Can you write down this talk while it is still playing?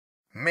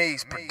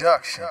Me's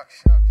production.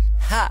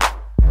 Ha!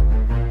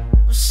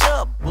 What's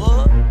up,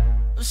 boy?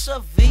 What's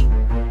up, V?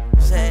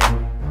 What's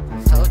happening?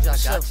 Told you I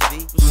What's got up, you.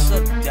 V? What's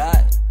up,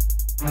 Dot?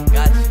 I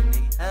got you,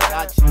 nigga. I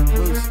got you.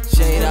 Boost,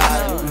 Shade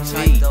Eye,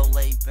 Tight though,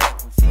 laid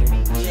back with TV.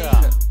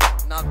 Yeah.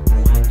 Knock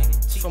boy,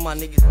 nigga. For my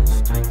niggas in the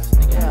streets,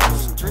 nigga. Yeah.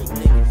 Street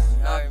niggas.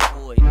 Knock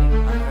boy,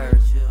 nigga. I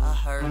heard you. I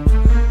heard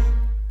you.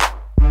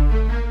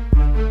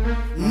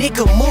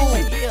 Nigga,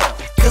 move. Yeah.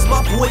 Cause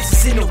my boys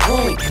is in the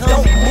room.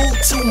 Don't move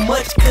too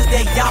much cause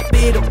they y'all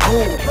in the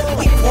boom.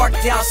 We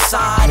parked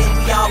outside and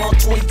we all on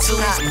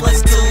 22s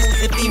plus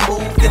 2s. If he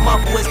move, then my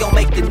boys gon'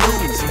 make the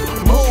news.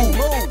 Move,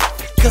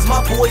 cause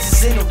my boys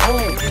is in the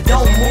room.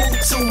 Don't move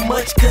too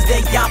much cause they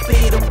y'all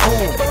in the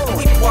boom.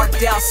 We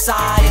parked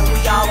outside and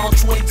we all on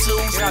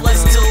 22s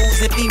plus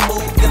 2s. If he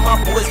move, then my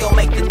boys gon'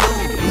 make the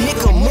news.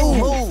 Nigga,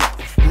 move.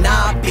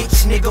 Nah,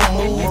 bitch, nigga,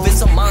 move.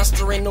 It's a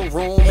monster in the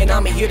room and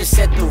I'm here to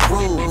set the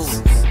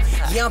rules.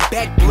 Yeah, I'm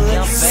back,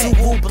 blood,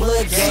 Subaru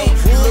blood gang.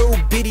 Little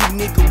bitty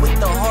nigga with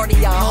the heart of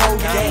y'all whole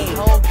game.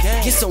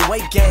 Get some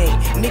weight gain,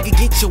 nigga,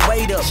 get your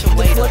weight up.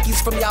 The flunkies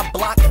from y'all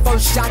block,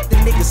 first shot, the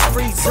niggas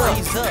freeze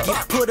up.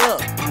 Get put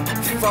up,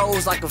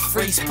 froze like a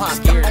freeze pop.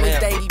 The only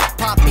thing he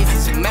pop is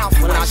his mouth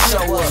when I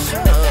show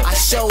up. I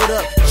showed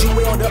up,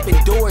 jeweled up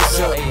and doors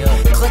up.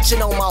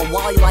 Clutching on my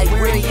wallet like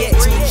where he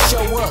at till he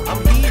show up.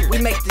 We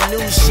make the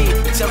new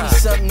shit, tell me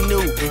something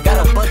new.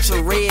 Got a bunch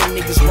of red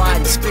niggas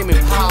riding, screaming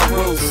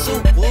Pyro.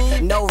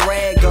 No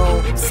rag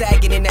on,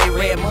 sagging in they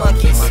red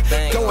monkeys.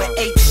 Going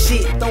ape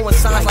shit, throwing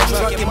signs like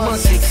drunken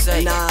monkeys.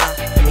 Nah,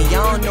 and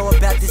y'all don't know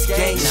about this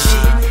gang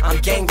shit. I'm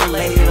gang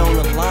related on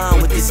the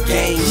line with this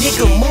gang shit.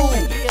 Nigga,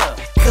 move,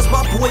 cause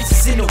my boys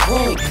is in the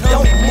room.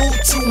 Don't move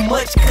too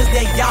much cause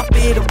they y'all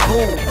in the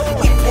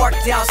boom. We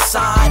parked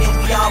outside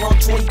and we all on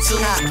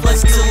 22s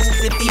plus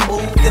 2s. If he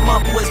move, then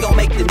my boys gon'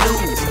 make the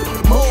news.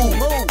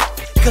 Move,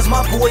 cause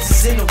my boys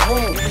is in the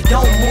room.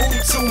 Don't move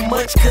too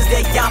much cause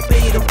they y'all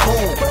in the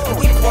boom.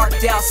 We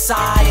parked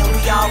outside and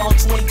we all on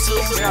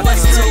 22s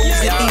plus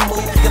 2s. If he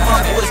move, then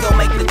my boys gon'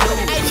 make the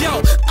news. Hey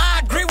yo,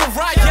 I agree with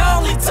Ryan.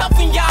 Y'all only tough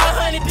and y'all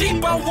 100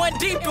 deep on 1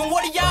 deep. And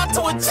what are y'all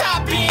to a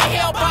top being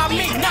held by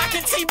me?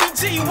 Knocking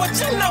TBG, what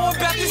you know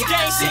about this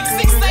gang shit?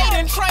 6'8"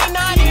 and Trey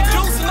 9 and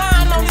Deuce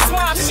 9 on this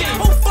mob shit.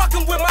 Who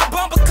fucking with my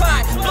bumper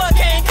clock? Blood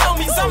gang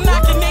homies, I'm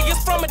knocking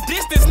niggas from a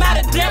distance, not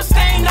a damn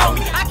stain on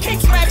me. I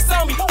keep tracks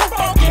on me. Who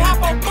funky,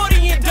 hop on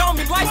footy and dome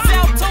me? Lights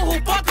out too, who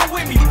fucking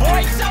with me?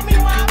 Boy, show me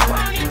why I'm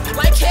pony.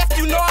 Like half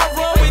you know I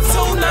run with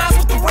 2 9s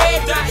with the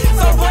red dot.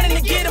 So running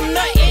to get him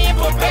nut in,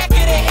 but back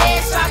of the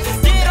headshot.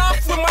 Get off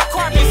with my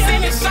carpet,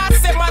 sending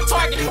shots at my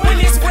target. When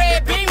this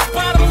red beam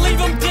spot him, leave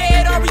him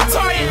dead or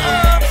retarded.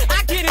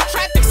 I get in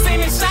traffic,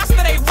 sending shots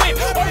to they whip.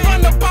 Or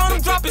run up on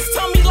him, drop his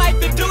tummy like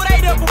the dude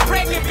ate up a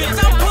pregnant bitch.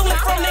 I'm pulling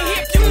from the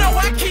hip, you know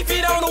I keep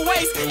it on the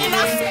waist. And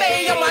I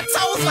stay on my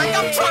toes like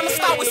I'm trying to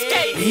start with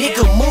skate.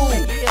 Nigga,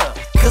 move,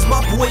 cause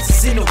my boys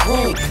is in the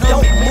room.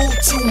 Don't move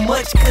too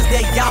much cause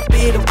they y'all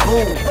in the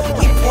boom.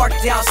 We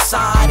parked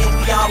outside and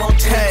we all on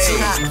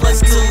 22s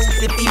plus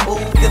 2s. If he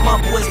move, then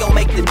my boys gon'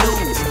 make the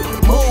news.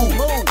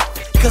 Move,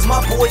 cause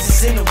my boys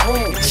is in the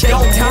room.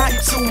 Don't move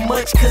too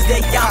much cause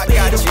they y'all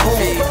in the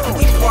boom.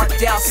 We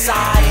parked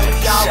outside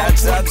and we all on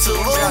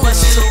 22s plus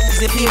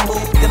 2s. If he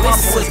move, then my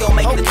boys gon'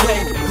 make the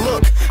news.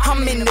 Look,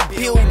 I'm in the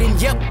building,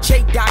 yep,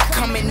 J-Dot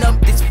coming up.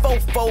 This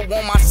fofo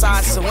on my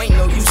side, so ain't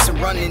no use in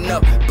running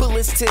up.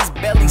 Bullets to his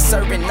belly,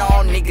 serving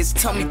all niggas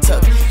tummy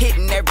tuck.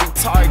 Hitting every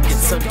target,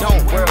 so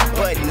don't wear a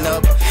button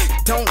up.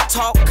 Don't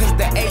talk, cause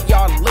the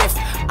AR lift.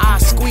 I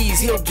squeeze,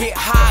 he'll get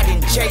hot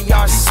in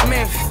J.R.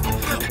 Smith.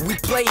 We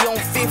play on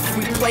 5th,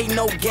 we play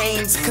no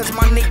games. Cause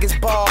my niggas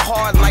ball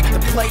hard like the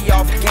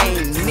playoff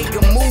games.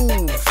 Nigga,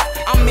 move.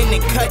 I'm in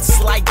the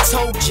cuts like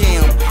toe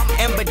jam.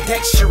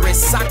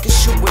 Ambidextrous, I can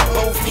shoot with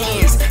both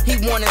hands. He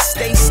wanna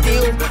stay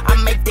still,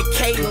 I make the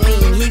K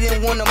lean. He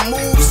didn't wanna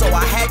move, so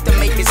I had to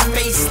make his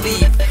face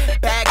leave.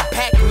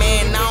 Backpack,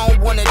 man, I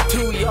don't wanna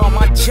do y'all.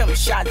 My jump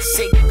shot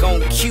sick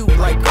on cue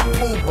like a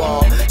pool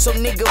ball. So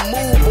nigga,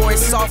 move or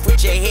it's off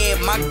with your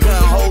head. My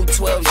gun hold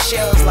 12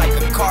 shells like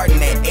a carton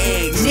of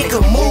eggs.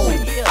 Nigga, move,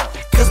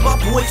 cause my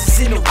boys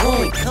is in the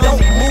room.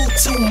 Don't move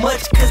too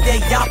much cause they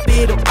y'all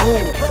in the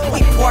boom.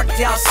 We parked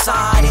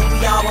outside and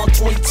we all on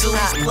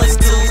 22s plus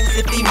 2s.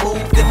 If he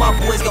move, then my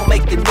boys gon'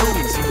 make the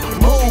news.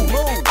 Move,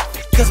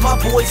 cause my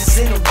boys is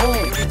in the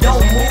room.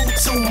 Don't move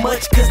too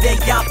much cause they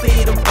y'all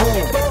in the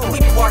boom. We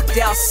parked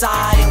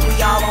outside and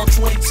we all on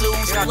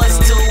 22s plus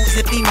 2s.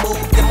 If he move,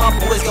 then my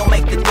boys gon'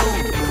 make the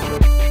news.